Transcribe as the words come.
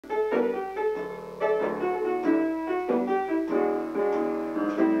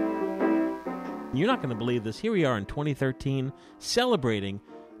you're not going to believe this. Here we are in 2013 celebrating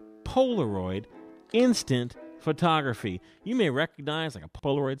Polaroid instant photography. You may recognize like a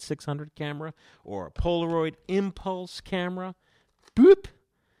Polaroid 600 camera or a Polaroid Impulse camera. Boop!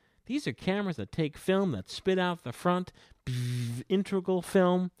 These are cameras that take film that spit out the front. Integral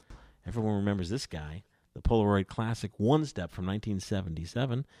film. Everyone remembers this guy. The Polaroid Classic One-Step from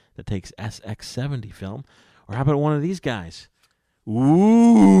 1977 that takes SX70 film. Or how about one of these guys?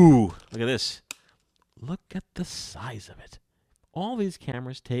 Ooh! Look at this. Look at the size of it. All these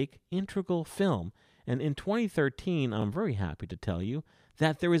cameras take integral film. And in 2013, I'm very happy to tell you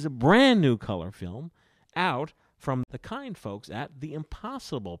that there is a brand new color film out from the kind folks at the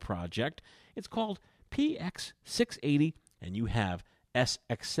Impossible Project. It's called PX680, and you have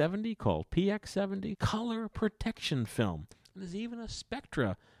SX70 called PX70 color protection film. And there's even a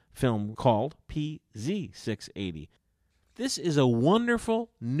Spectra film called PZ680. This is a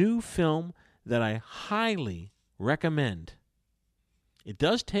wonderful new film that I highly recommend. It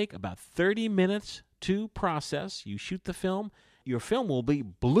does take about 30 minutes to process. You shoot the film. Your film will be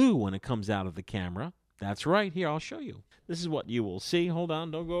blue when it comes out of the camera. That's right. Here, I'll show you. This is what you will see. Hold on.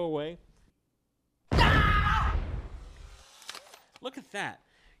 Don't go away. Look at that.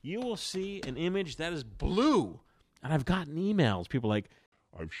 You will see an image that is blue. And I've gotten emails. People like,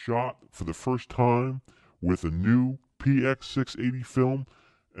 I've shot for the first time with a new PX680 film,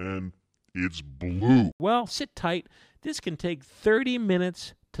 and it's blue. Well, sit tight. This can take 30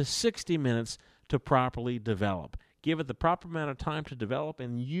 minutes to 60 minutes to properly develop. Give it the proper amount of time to develop,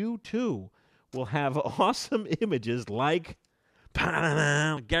 and you, too, will have awesome images like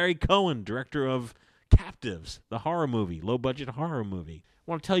Gary Cohen, director of Captives, the horror movie, low-budget horror movie.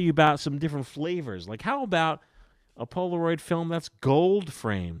 I want to tell you about some different flavors. Like, how about a Polaroid film that's gold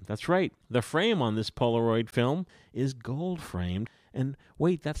framed? That's right. The frame on this Polaroid film is gold framed. And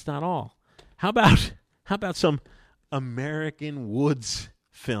wait, that's not all. How about some American Woods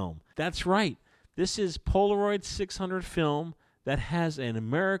film? That's right. This is Polaroid 600 film that has an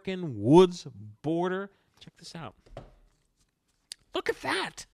American Woods border. Check this out. Look at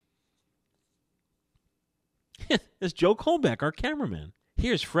that. There's Joe Colbeck, our cameraman.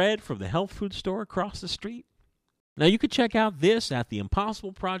 Here's Fred from the health food store across the street. Now, you could check out this at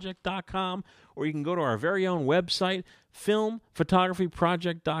theimpossibleproject.com, or you can go to our very own website,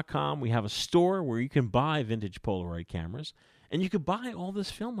 filmphotographyproject.com. We have a store where you can buy vintage Polaroid cameras, and you can buy all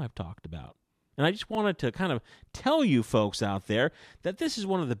this film I've talked about. And I just wanted to kind of tell you folks out there that this is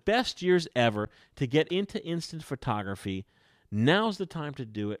one of the best years ever to get into instant photography. Now's the time to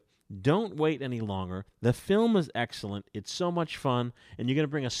do it. Don't wait any longer. The film is excellent. It's so much fun, and you're going to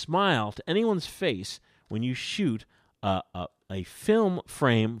bring a smile to anyone's face when you shoot a film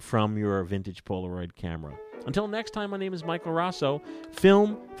frame from your vintage Polaroid camera. Until next time, my name is Michael Rosso,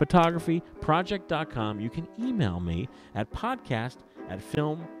 filmphotographyproject.com. You can email me at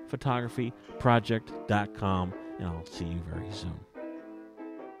podcast@filmphotographyproject.com, and I'll see you very soon.